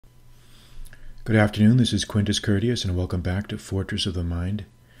Good afternoon, this is Quintus Curtius, and welcome back to Fortress of the Mind.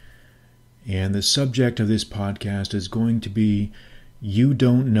 And the subject of this podcast is going to be, you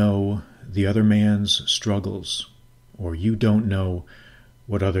don't know the other man's struggles, or you don't know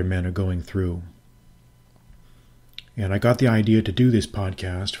what other men are going through. And I got the idea to do this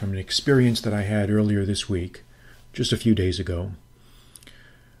podcast from an experience that I had earlier this week, just a few days ago,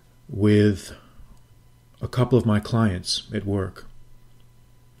 with a couple of my clients at work.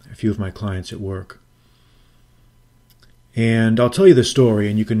 A few of my clients at work. And I'll tell you the story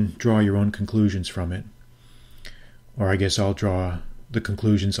and you can draw your own conclusions from it. Or I guess I'll draw the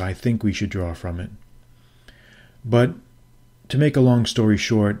conclusions I think we should draw from it. But to make a long story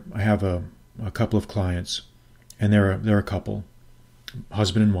short, I have a couple of clients, and they're a couple,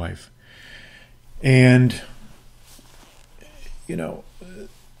 husband and wife. And,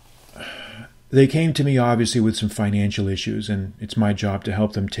 they came to me obviously with some financial issues, and it's my job to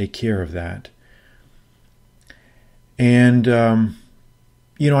help them take care of that. And,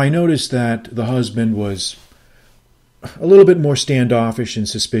 I noticed that the husband was a little bit more standoffish and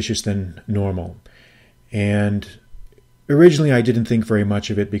suspicious than normal. And originally I didn't think very much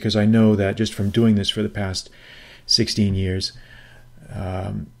of it because I know that just from doing this for the past 16 years,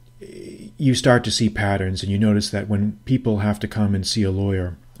 you start to see patterns, and you notice that when people have to come and see a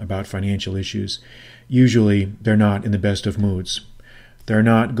lawyer about financial issues, usually they're not in the best of moods. They're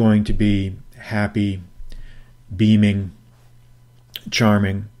not going to be happy, beaming,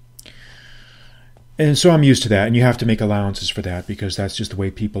 charming. And so I'm used to that, and you have to make allowances for that because that's just the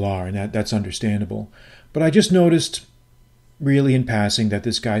way people are, and that's understandable. But I just noticed, really in passing, that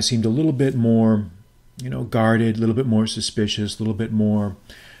this guy seemed a little bit more, guarded, a little bit more suspicious, a little bit more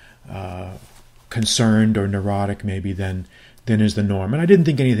concerned or neurotic maybe than is the norm. And I didn't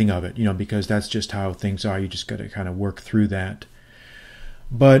think anything of it, because that's just how things are. You just got to kind of work through that.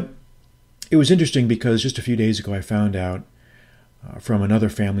 But it was interesting because just a few days ago I found out from another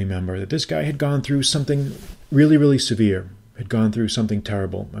family member that this guy had gone through something really, really severe, had gone through something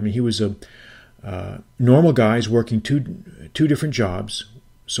terrible. I mean, he was a normal guy. He's working two different jobs,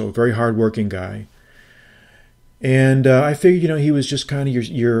 so a very hardworking guy. And I figured, he was just kind of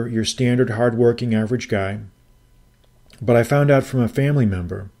your standard hardworking average guy. But I found out from a family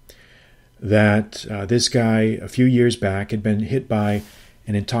member that this guy, a few years back, had been hit by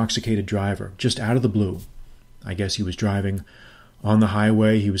an intoxicated driver, just out of the blue. I guess he was driving on the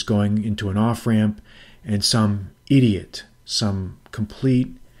highway, he was going into an off-ramp, and some idiot, some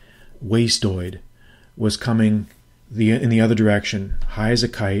complete wastoid, was coming in the other direction, high as a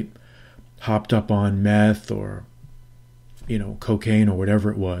kite, hopped up on meth or, cocaine or whatever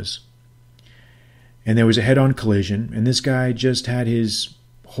it was. And there was a head-on collision, and this guy just had his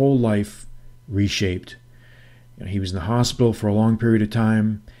whole life reshaped. He was in the hospital for a long period of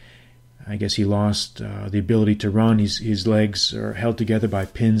time. I guess he lost the ability to run. His legs are held together by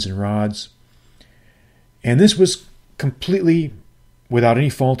pins and rods. And this was completely without any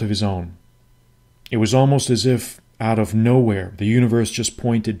fault of his own. It was almost as if out of nowhere the universe just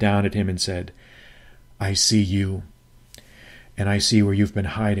pointed down at him and said, "I see you, and I see where you've been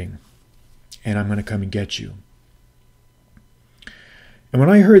hiding. And I'm going to come and get you." And when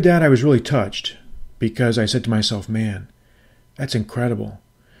I heard that, I was really touched because I said to myself, man, that's incredible.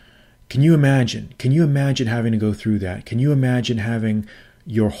 Can you imagine? Can you imagine having to go through that? Can you imagine having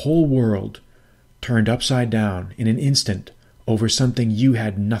your whole world turned upside down in an instant over something you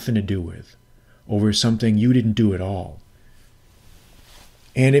had nothing to do with, over something you didn't do at all?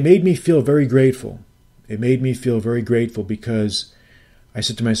 And it made me feel very grateful. It made me feel very grateful because I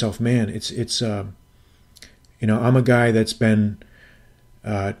said to myself, man, I'm a guy that's been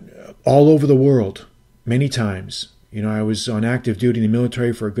all over the world many times. I was on active duty in the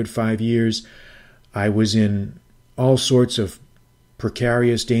military for a good 5 years. I was in all sorts of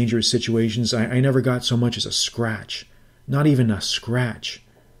precarious, dangerous situations. I never got so much as a scratch, not even a scratch,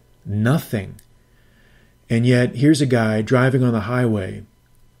 nothing. And yet, here's a guy driving on the highway,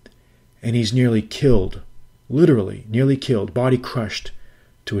 and he's nearly killed, literally nearly killed, body crushed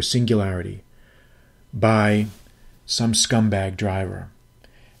to a singularity by some scumbag driver.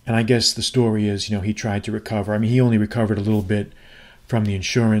 And I guess the story is, he tried to recover. I mean, he only recovered a little bit from the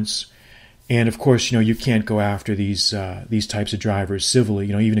insurance. And of course, you can't go after these types of drivers civilly.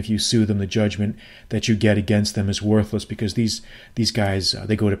 Even if you sue them, the judgment that you get against them is worthless because these guys,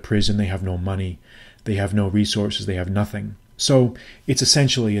 they go to prison, they have no money, they have no resources, they have nothing. So it's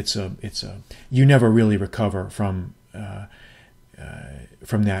essentially you never really recover from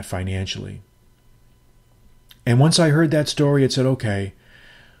that financially. And once I heard that story, it said, okay,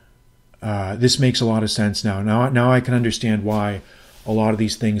 this makes a lot of sense now. Now I can understand why a lot of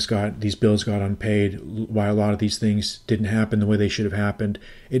these bills got unpaid, why a lot of these things didn't happen the way they should have happened.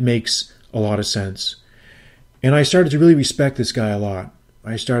 It makes a lot of sense. And I started to really respect this guy a lot.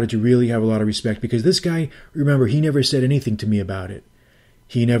 I started to really have a lot of respect because this guy, remember, he never said anything to me about it.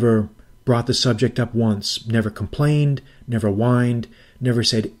 He never brought the subject up once, never complained, never whined, never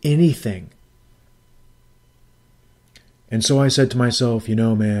said anything. And so I said to myself,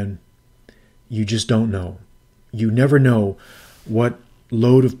 man, you just don't know. You never know what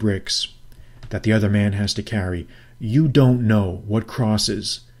load of bricks that the other man has to carry. You don't know what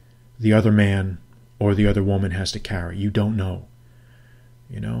crosses the other man or the other woman has to carry. You don't know.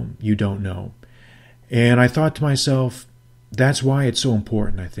 You don't know. And I thought to myself, that's why it's so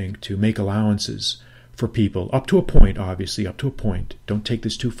important, I think, to make allowances for people. Up to a point, obviously, up to a point. Don't take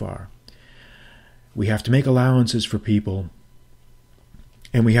this too far. We have to make allowances for people,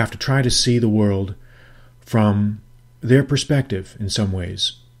 and we have to try to see the world from their perspective in some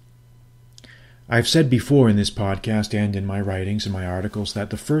ways. I've said before in this podcast and in my writings and my articles that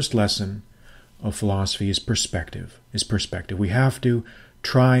the first lesson of philosophy is perspective. We have to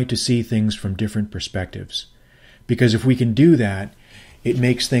try to see things from different perspectives. Because if we can do that, it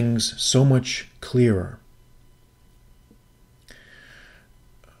makes things so much clearer.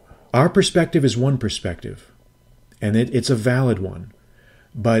 Our perspective is one perspective, and it's a valid one.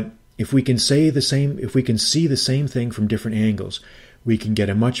 But if we can see the same thing from different angles, we can get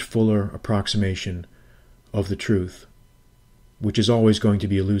a much fuller approximation of the truth, which is always going to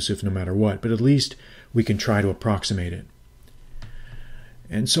be elusive no matter what, but at least we can try to approximate it.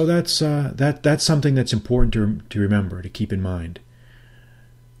 And so that's something that's important to remember, to keep in mind.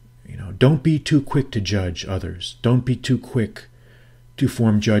 Don't be too quick to judge others. Don't be too quick to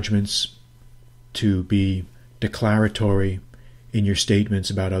form judgments, to be declaratory in your statements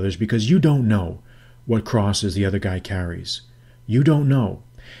about others, because you don't know what crosses the other guy carries. You don't know.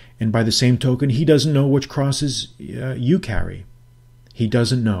 And by the same token, he doesn't know which crosses you carry. He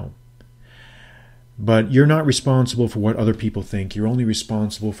doesn't know. But you're not responsible for what other people think. You're only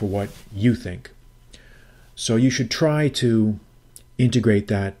responsible for what you think. So you should try to integrate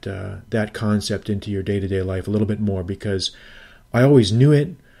that concept into your day-to-day life a little bit more, because I always knew it,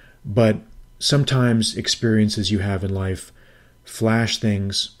 but sometimes experiences you have in life flash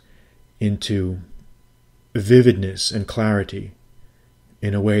things into vividness and clarity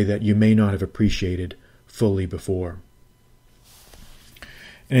in a way that you may not have appreciated fully before.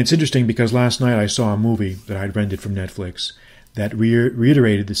 And it's interesting because last night I saw a movie that I'd rented from Netflix that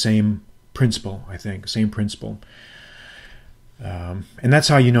reiterated the same principle, I think, and that's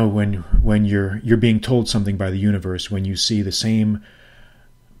how you know when you're being told something by the universe, when you see the same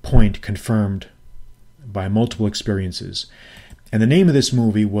point confirmed by multiple experiences. And the name of this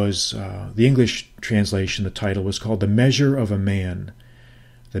movie was, the English translation, the title was called The Measure of a Man.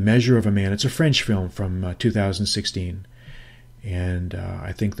 The Measure of a Man. It's a French film from 2016. And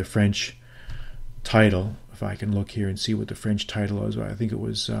I think the French title, if I can look here and see what the French title was, I think it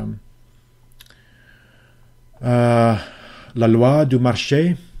was La Loi du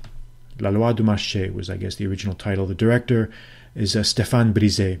Marché. La Loi du Marché was, I guess, the original title. The director is Stéphane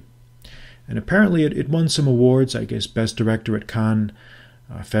Brisé. And apparently it won some awards, I guess, Best Director at Cannes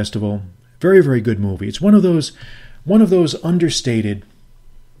Festival. Very, very good movie. It's one of those understated,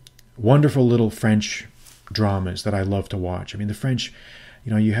 wonderful little French dramas that I love to watch. I mean, the French,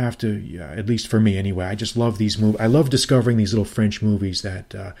 you have to, at least for me anyway, I just love these movies. I love discovering these little French movies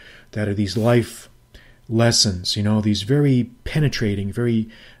that are these life lessons, these very penetrating, very,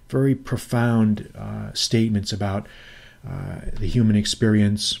 very profound statements about the human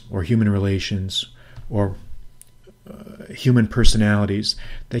experience or human relations or human personalities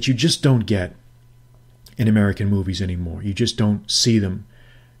that you just don't get in American movies anymore. You just don't see them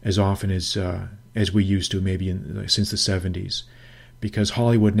as often as we used to, maybe since the 70s, because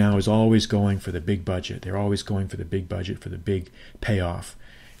Hollywood now is always going for the big budget. They're always going for the big budget, for the big payoff,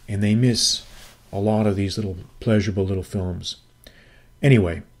 and they miss a lot of these little pleasurable little films.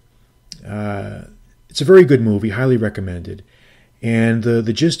 Anyway, it's a very good movie, highly recommended. And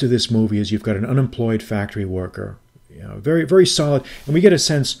the gist of this movie is you've got an unemployed factory worker, very, very solid. And we get a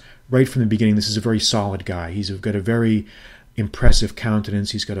sense right from the beginning this is a very solid guy. He's got a very impressive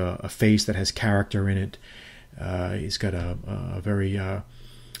countenance. He's got a face that has character in it. He's got a very...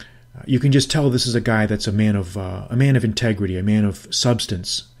 you can just tell this is a guy that's a man of integrity, a man of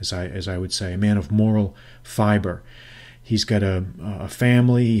substance, as I would say, a man of moral fiber. He's got a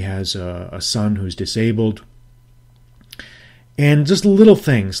family. He has a son who's disabled, And just little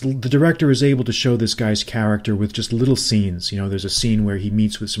things. The director is able to show this guy's character with just little scenes. You know, there's a scene where he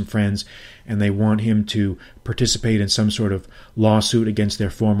meets with some friends and they want him to participate in some sort of lawsuit against their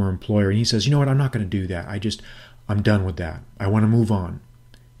former employer. And he says, you know what, I'm not going to do that. I'm done with that. I want to move on.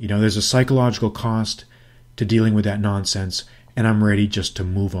 You know, there's a psychological cost to dealing with that nonsense, and I'm ready just to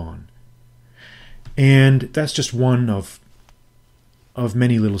move on. And that's just one of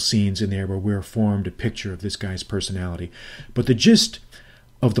many little scenes in there where we're formed a picture of this guy's personality. But the gist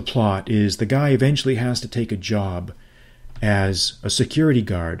of the plot is the guy eventually has to take a job as a security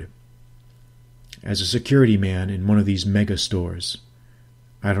guard, as a security man in one of these mega stores.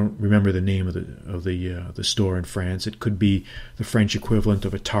 I don't remember the name of the store in France. It could be the French equivalent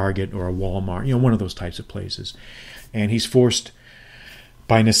of a Target or a Walmart, you know, one of those types of places. And he's forced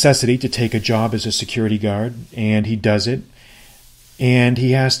by necessity to take a job as a security guard, and he does it. And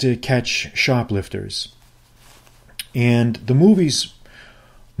he has to catch shoplifters. And the movie's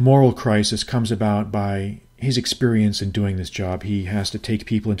moral crisis comes about by his experience in doing this job. He has to take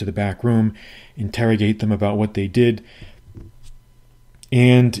people into the back room, interrogate them about what they did.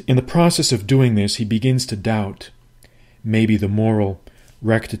 And in the process of doing this, he begins to doubt maybe the moral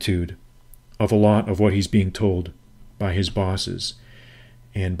rectitude of a lot of what he's being told by his bosses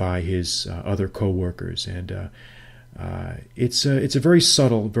and by his other co-workers. And it's a very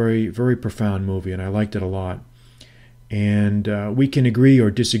subtle, very, very profound movie, and I liked it a lot. And we can agree or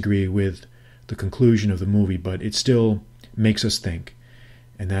disagree with the conclusion of the movie, but it still makes us think.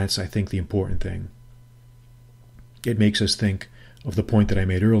 And that's, I think, the important thing. It makes us think of the point that I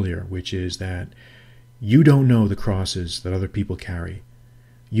made earlier, which is that you don't know the crosses that other people carry.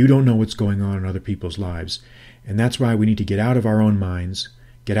 You don't know what's going on in other people's lives. And that's why we need to get out of our own minds,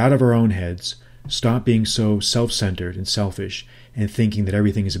 get out of our own heads, stop being so self-centered and selfish and thinking that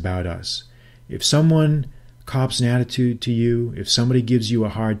everything is about us. If someone cops an attitude to you, if somebody gives you a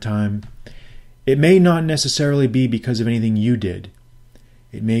hard time, it may not necessarily be because of anything you did.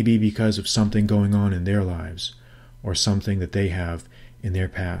 It may be because of something going on in their lives or something that they have in their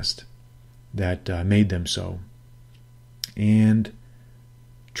past that made them so. And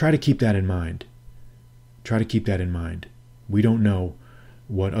try to keep that in mind. Try to keep that in mind. We don't know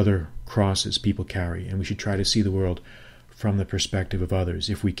what other crosses people carry, and we should try to see the world from the perspective of others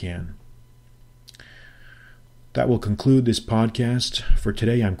if we can. That will conclude this podcast for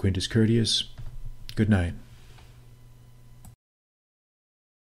today. I'm Quintus Curtius. Good night.